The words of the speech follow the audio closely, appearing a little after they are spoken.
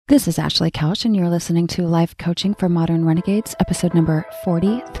This is Ashley Couch, and you're listening to Life Coaching for Modern Renegades, episode number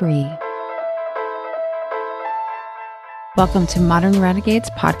 43. Welcome to Modern Renegades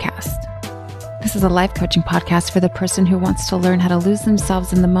podcast. This is a life coaching podcast for the person who wants to learn how to lose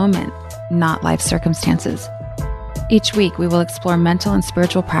themselves in the moment, not life circumstances. Each week, we will explore mental and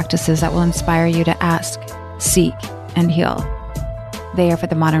spiritual practices that will inspire you to ask, seek, and heal. They are for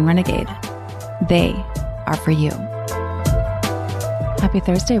the modern renegade. They are for you. Happy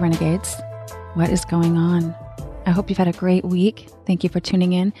Thursday, Renegades. What is going on? I hope you've had a great week. Thank you for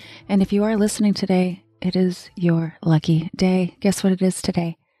tuning in. And if you are listening today, it is your lucky day. Guess what it is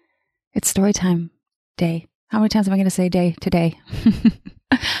today? It's story time day. How many times am I going to say day today?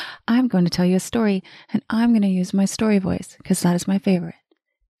 I'm going to tell you a story, and I'm going to use my story voice because that is my favorite.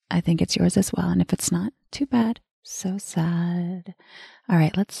 I think it's yours as well. And if it's not, too bad. So sad. All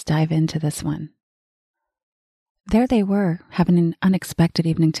right, let's dive into this one. There they were, having an unexpected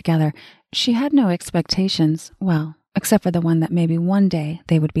evening together. She had no expectations, well, except for the one that maybe one day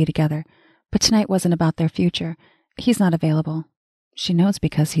they would be together. But tonight wasn't about their future. He's not available. She knows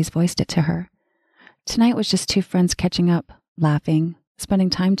because he's voiced it to her. Tonight was just two friends catching up, laughing,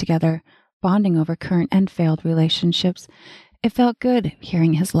 spending time together, bonding over current and failed relationships. It felt good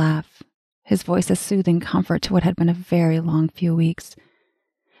hearing his laugh, his voice a soothing comfort to what had been a very long few weeks.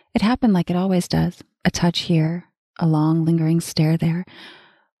 It happened like it always does, a touch here, a long, lingering stare there.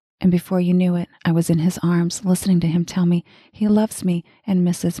 And before you knew it, I was in his arms, listening to him tell me he loves me and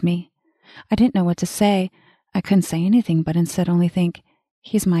misses me. I didn't know what to say. I couldn't say anything, but instead only think,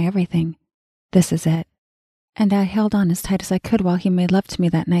 he's my everything. This is it. And I held on as tight as I could while he made love to me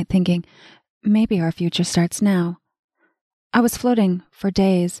that night, thinking, maybe our future starts now. I was floating for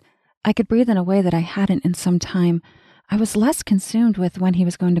days. I could breathe in a way that I hadn't in some time. I was less consumed with when he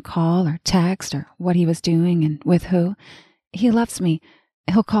was going to call or text or what he was doing and with who. He loves me.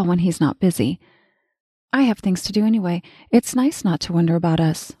 He'll call when he's not busy. I have things to do anyway. It's nice not to wonder about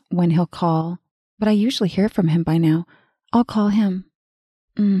us when he'll call, but I usually hear from him by now. I'll call him.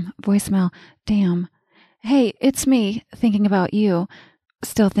 Voicemail. Damn. Hey, it's me, thinking about you.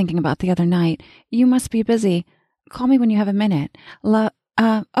 Still thinking about the other night. You must be busy. Call me when you have a minute.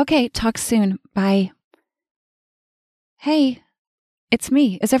 Okay, talk soon. Bye. Hey, it's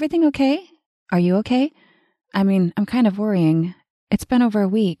me. Is everything okay? Are you okay? I mean, I'm kind of worrying. It's been over a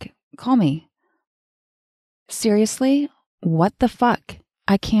week. Call me. Seriously? What the fuck?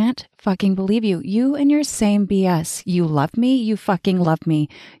 I can't fucking believe you. You and your same BS. You love me? You fucking love me.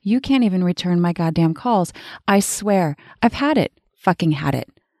 You can't even return my goddamn calls. I swear. I've had it. Fucking had it.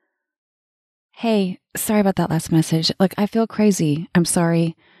 Hey, sorry about that last message. Like, I feel crazy. I'm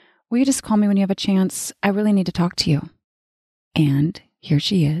sorry. Will you just call me when you have a chance? I really need to talk to you. And here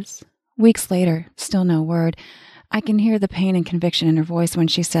she is. Weeks later, still no word. I can hear the pain and conviction in her voice when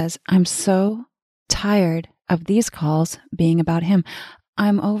she says, I'm so tired of these calls being about him.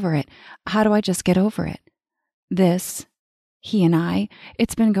 I'm over it. How do I just get over it? This, he and I,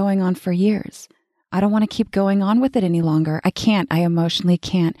 it's been going on for years. I don't want to keep going on with it any longer. I can't. I emotionally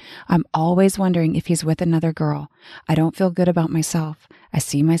can't. I'm always wondering if he's with another girl. I don't feel good about myself. I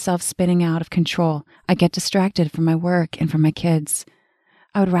see myself spinning out of control. I get distracted from my work and from my kids.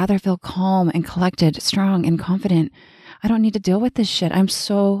 I would rather feel calm and collected, strong and confident. I don't need to deal with this shit. I'm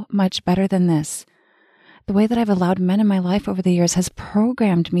so much better than this. The way that I've allowed men in my life over the years has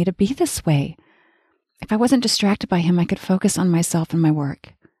programmed me to be this way. If I wasn't distracted by him, I could focus on myself and my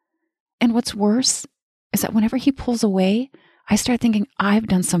work. And what's worse is that whenever he pulls away, I start thinking I've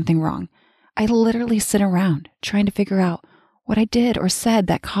done something wrong. I literally sit around trying to figure out what I did or said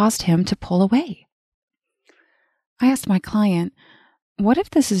that caused him to pull away. I asked my client, what if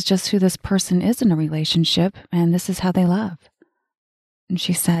this is just who this person is in a relationship and this is how they love? And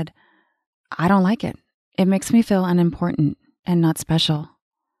she said, I don't like it. It makes me feel unimportant and not special.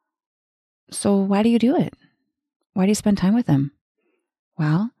 So why do you do it? Why do you spend time with him?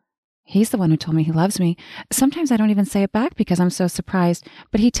 Well, he's the one who told me he loves me. Sometimes I don't even say it back because I'm so surprised,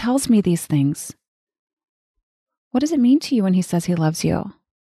 but he tells me these things. What does it mean to you when he says he loves you?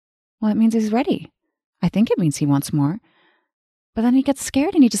 Well, it means he's ready. I think it means he wants more. But then he gets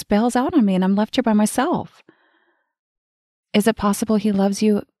scared and he just bails out on me and I'm left here by myself. Is it possible he loves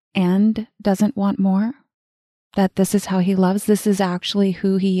you and doesn't want more? That this is how he loves? This is actually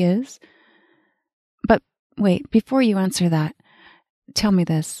who he is? But wait, before you answer that, tell me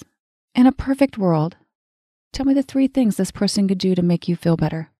this. In a perfect world, tell me the 3 things this person could do to make you feel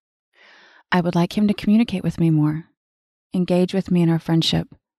better. I would like him to communicate with me more, engage with me in our friendship,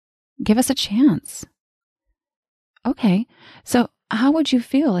 give us a chance. Okay, so how would you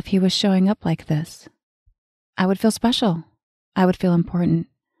feel if he was showing up like this? I would feel special. I would feel important.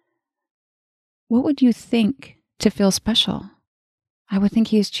 What would you think to feel special? I would think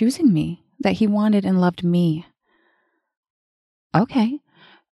he is choosing me, that he wanted and loved me. Okay,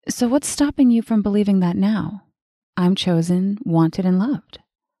 so what's stopping you from believing that now? I'm chosen, wanted, and loved.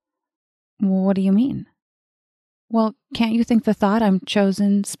 What do you mean? Well, can't you think the thought I'm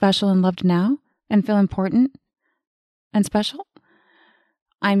chosen, special, and loved now and feel important and special?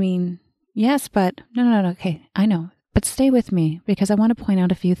 I mean, yes, but no, okay, I know. But stay with me because I want to point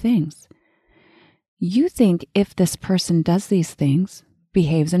out a few things. You think if this person does these things,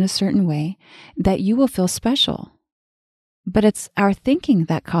 behaves in a certain way, that you will feel special. But it's our thinking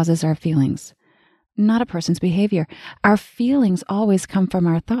that causes our feelings, not a person's behavior. Our feelings always come from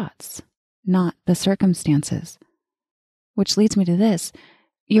our thoughts, not the circumstances. Which leads me to this.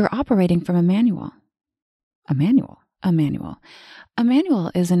 You're operating from a manual. A manual. A manual. A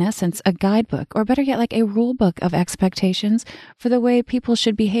manual is, in essence, a guidebook, or better yet, like a rule book of expectations for the way people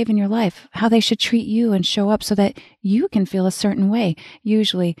should behave in your life, how they should treat you and show up so that you can feel a certain way,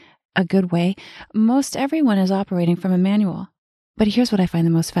 usually a good way. Most everyone is operating from a manual. But here's what I find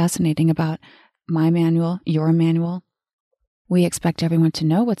the most fascinating about my manual, your manual. We expect everyone to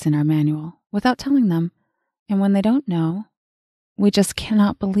know what's in our manual without telling them. And when they don't know, we just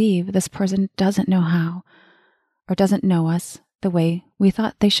cannot believe this person doesn't know how or doesn't know us the way we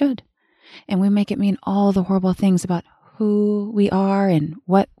thought they should. And we make it mean all the horrible things about who we are and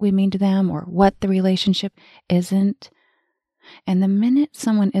what we mean to them or what the relationship isn't. And the minute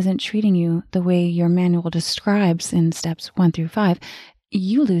someone isn't treating you the way your manual describes in steps 1 through 5,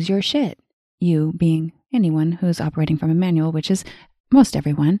 you lose your shit. You being anyone who's operating from a manual, which is most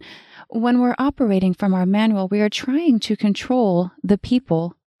everyone. When we're operating from our manual, we are trying to control the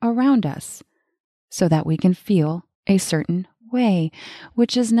people around us so that we can feel a certain way,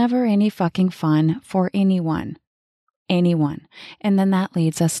 which is never any fucking fun for anyone. Anyone. And then that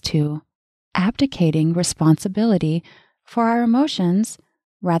leads us to abdicating responsibility for our emotions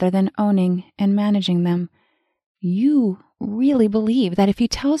rather than owning and managing them. You really believe that if he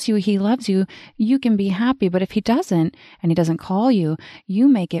tells you he loves you, you can be happy. But if he doesn't, and he doesn't call you, you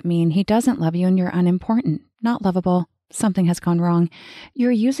make it mean he doesn't love you and you're unimportant, not lovable. Something has gone wrong.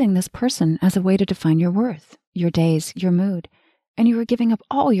 You're using this person as a way to define your worth, your days, your mood, and you are giving up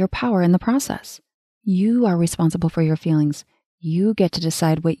all your power in the process. You are responsible for your feelings. You get to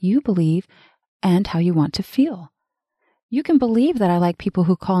decide what you believe and how you want to feel. You can believe that I like people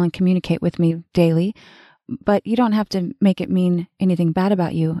who call and communicate with me daily, but you don't have to make it mean anything bad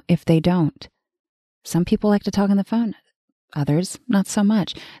about you if they don't. Some people like to talk on the phone. Others, not so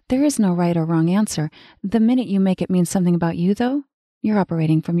much. There is no right or wrong answer. The minute you make it mean something about you, though, you're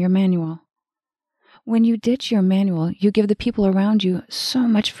operating from your manual. When you ditch your manual, you give the people around you so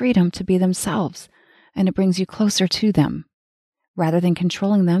much freedom to be themselves, and it brings you closer to them. Rather than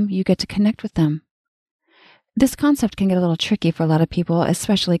controlling them, you get to connect with them. This concept can get a little tricky for a lot of people,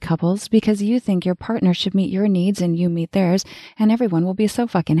 especially couples, because you think your partner should meet your needs and you meet theirs, and everyone will be so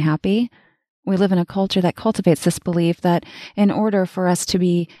fucking happy. We live in a culture that cultivates this belief that in order for us to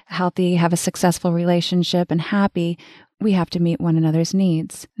be healthy, have a successful relationship, and happy, we have to meet one another's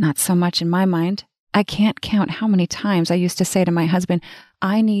needs. Not so much in my mind. I can't count how many times I used to say to my husband,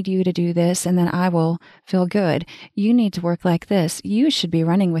 I need you to do this and then I will feel good. You need to work like this. You should be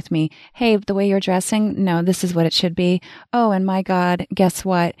running with me. Hey, the way you're dressing, no, this is what it should be. Oh, and my God, guess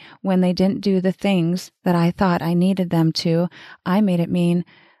what? When they didn't do the things that I thought I needed them to, I made it mean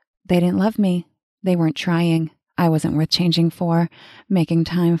they didn't love me. They weren't trying. I wasn't worth changing for, making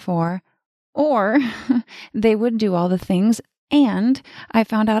time for. Or they would do all the things and I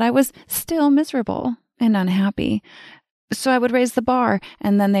found out I was still miserable and unhappy. So I would raise the bar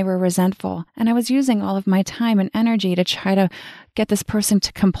and then they were resentful. And I was using all of my time and energy to try to get this person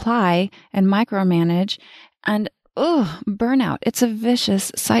to comply and micromanage. And burnout. It's a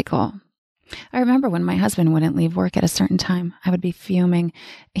vicious cycle. I remember when my husband wouldn't leave work at a certain time, I would be fuming.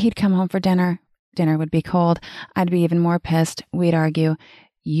 He'd come home for dinner. Dinner would be cold. I'd be even more pissed. We'd argue.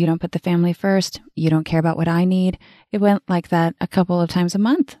 You don't put the family first. You don't care about what I need. It went like that a couple of times a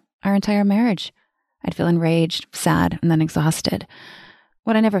month, our entire marriage. I'd feel enraged, sad, and then exhausted.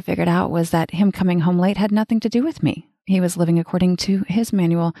 What I never figured out was that him coming home late had nothing to do with me. He was living according to his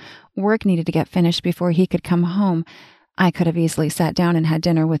manual. Work needed to get finished before he could come home. I could have easily sat down and had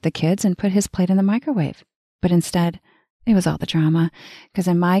dinner with the kids and put his plate in the microwave. But instead, it was all the drama. Because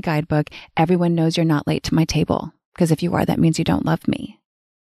in my guidebook, everyone knows you're not late to my table. Because if you are, that means you don't love me.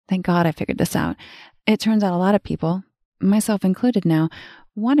 Thank God I figured this out. It turns out a lot of people, myself included now,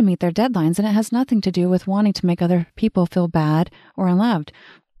 want to meet their deadlines, and it has nothing to do with wanting to make other people feel bad or unloved,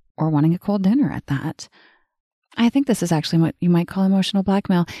 or wanting a cold dinner at that. I think this is actually what you might call emotional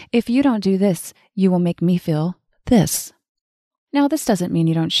blackmail. If you don't do this, you will make me feel this. Now, this doesn't mean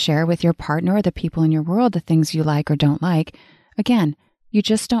you don't share with your partner or the people in your world the things you like or don't like. Again, you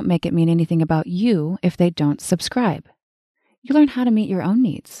just don't make it mean anything about you if they don't subscribe. You learn how to meet your own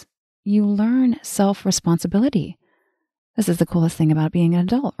needs. You learn self-responsibility. This is the coolest thing about being an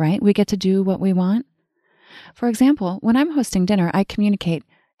adult, right? We get to do what we want. For example, when I'm hosting dinner, I communicate,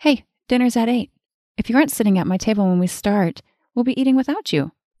 hey, dinner's at 8. If you aren't sitting at my table when we start, we'll be eating without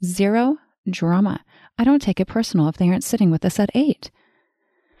you. Zero drama. I don't take it personal if they aren't sitting with us at 8.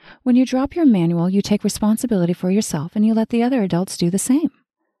 When you drop your manual, you take responsibility for yourself and you let the other adults do the same.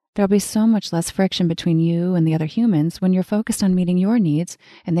 There'll be so much less friction between you and the other humans when you're focused on meeting your needs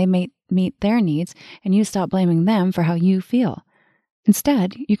and they meet their needs and you stop blaming them for how you feel.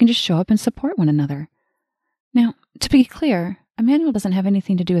 Instead, you can just show up and support one another. Now, to be clear, a manual doesn't have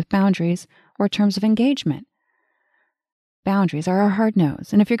anything to do with boundaries or terms of engagement. Boundaries are our hard nose.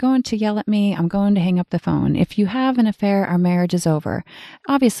 And if you're going to yell at me, I'm going to hang up the phone. If you have an affair, our marriage is over.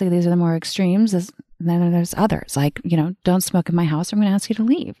 Obviously, these are the more extremes. Then there's others, like, don't smoke in my house, or I'm going to ask you to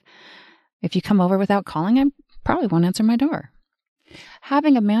leave. If you come over without calling, I probably won't answer my door.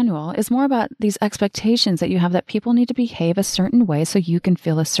 Having a manual is more about these expectations that you have that people need to behave a certain way so you can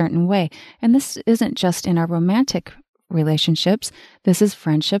feel a certain way. And this isn't just in our romantic relationships. This is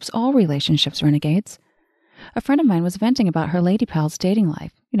friendships, all relationships, renegades. A friend of mine was venting about her lady pal's dating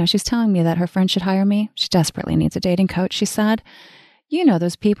life. She's telling me that her friend should hire me. She desperately needs a dating coach, she said.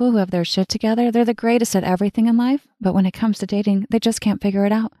 Those people who have their shit together, they're the greatest at everything in life, but when it comes to dating, they just can't figure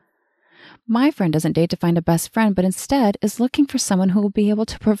it out. My friend doesn't date to find a best friend, but instead is looking for someone who will be able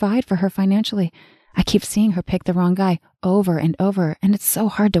to provide for her financially. I keep seeing her pick the wrong guy over and over, and it's so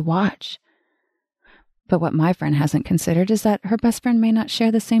hard to watch. But what my friend hasn't considered is that her best friend may not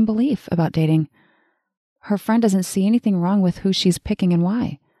share the same belief about dating. Her friend doesn't see anything wrong with who she's picking and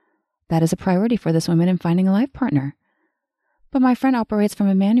why. That is a priority for this woman in finding a life partner. But my friend operates from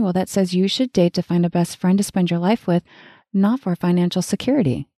a manual that says you should date to find a best friend to spend your life with, not for financial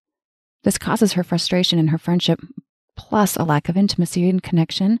security. This causes her frustration in her friendship, plus a lack of intimacy and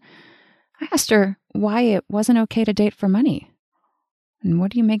connection. I asked her why it wasn't okay to date for money. And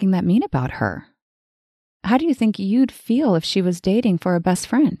what are you making that mean about her? How do you think you'd feel if she was dating for a best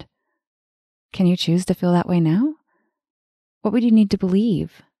friend? Can you choose to feel that way now? What would you need to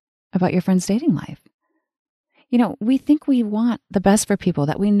believe about your friend's dating life? We think we want the best for people,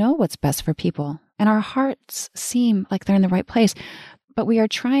 that we know what's best for people, and our hearts seem like they're in the right place, but we are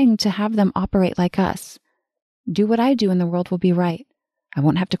trying to have them operate like us. Do what I do and the world will be right. I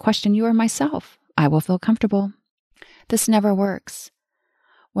won't have to question you or myself. I will feel comfortable. This never works.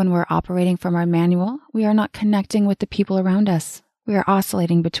 When we're operating from our manual, we are not connecting with the people around us. We are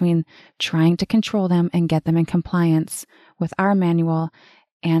oscillating between trying to control them and get them in compliance with our manual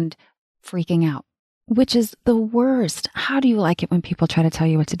and freaking out, which is the worst. How do you like it when people try to tell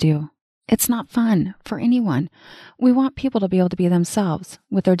you what to do? It's not fun for anyone. We want people to be able to be themselves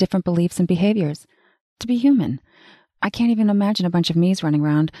with their different beliefs and behaviors, to be human. I can't even imagine a bunch of me's running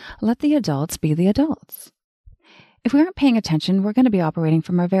around. Let the adults be the adults. If we aren't paying attention, we're going to be operating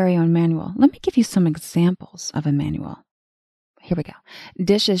from our very own manual. Let me give you some examples of a manual. Here we go.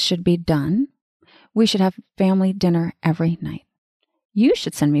 Dishes should be done. We should have family dinner every night. You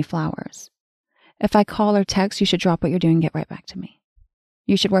should send me flowers. If I call or text, you should drop what you're doing and get right back to me.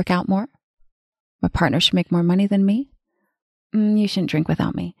 You should work out more. My partner should make more money than me. You shouldn't drink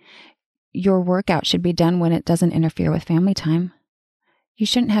without me. Your workout should be done when it doesn't interfere with family time. You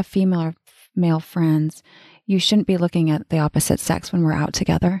shouldn't have female or male friends. You shouldn't be looking at the opposite sex when we're out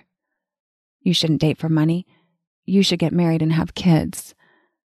together. You shouldn't date for money. You should get married and have kids.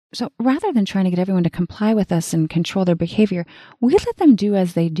 So rather than trying to get everyone to comply with us and control their behavior, we let them do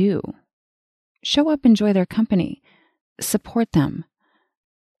as they do. Show up, enjoy their company, support them.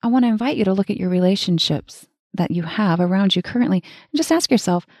 I want to invite you to look at your relationships that you have around you currently and just ask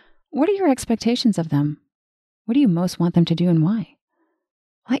yourself, what are your expectations of them? What do you most want them to do and why?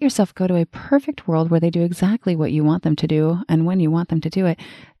 Let yourself go to a perfect world where they do exactly what you want them to do and when you want them to do it.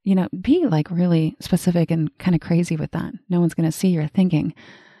 Be really specific and kind of crazy with that. No one's going to see your thinking.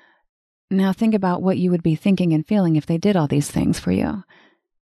 Now think about what you would be thinking and feeling if they did all these things for you.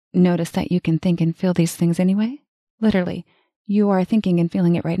 Notice that you can think and feel these things anyway. Literally, you are thinking and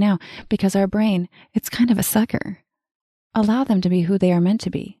feeling it right now because our brain, it's kind of a sucker. Allow them to be who they are meant to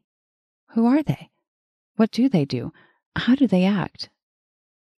be. Who are they? What do they do? How do they act?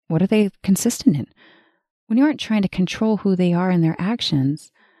 What are they consistent in? When you aren't trying to control who they are and their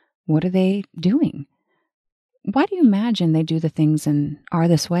actions, what are they doing? Why do you imagine they do the things and are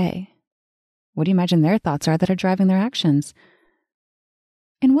this way? What do you imagine their thoughts are that are driving their actions?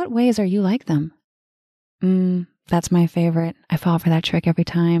 In what ways are you like them? That's my favorite. I fall for that trick every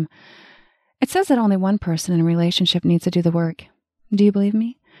time. It says that only one person in a relationship needs to do the work. Do you believe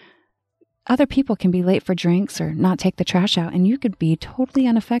me? Other people can be late for drinks or not take the trash out, and you could be totally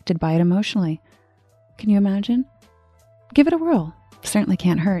unaffected by it emotionally. Can you imagine? Give it a whirl. Certainly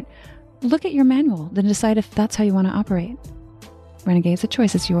can't hurt. Look at your manual, then decide if that's how you want to operate. Renegades, the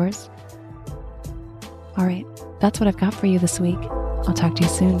choice is yours. All right, that's what I've got for you this week. I'll talk to you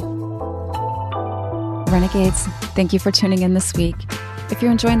soon. Renegades, thank you for tuning in this week. If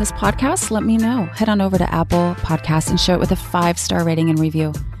you're enjoying this podcast, let me know. Head on over to Apple Podcasts and share it with a 5-star rating and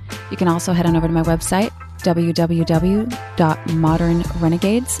review. You can also head on over to my website,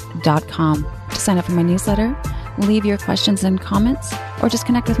 www.modernrenegades.com, to sign up for my newsletter, leave your questions and comments, or just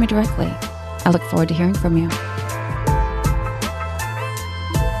connect with me directly. I look forward to hearing from you.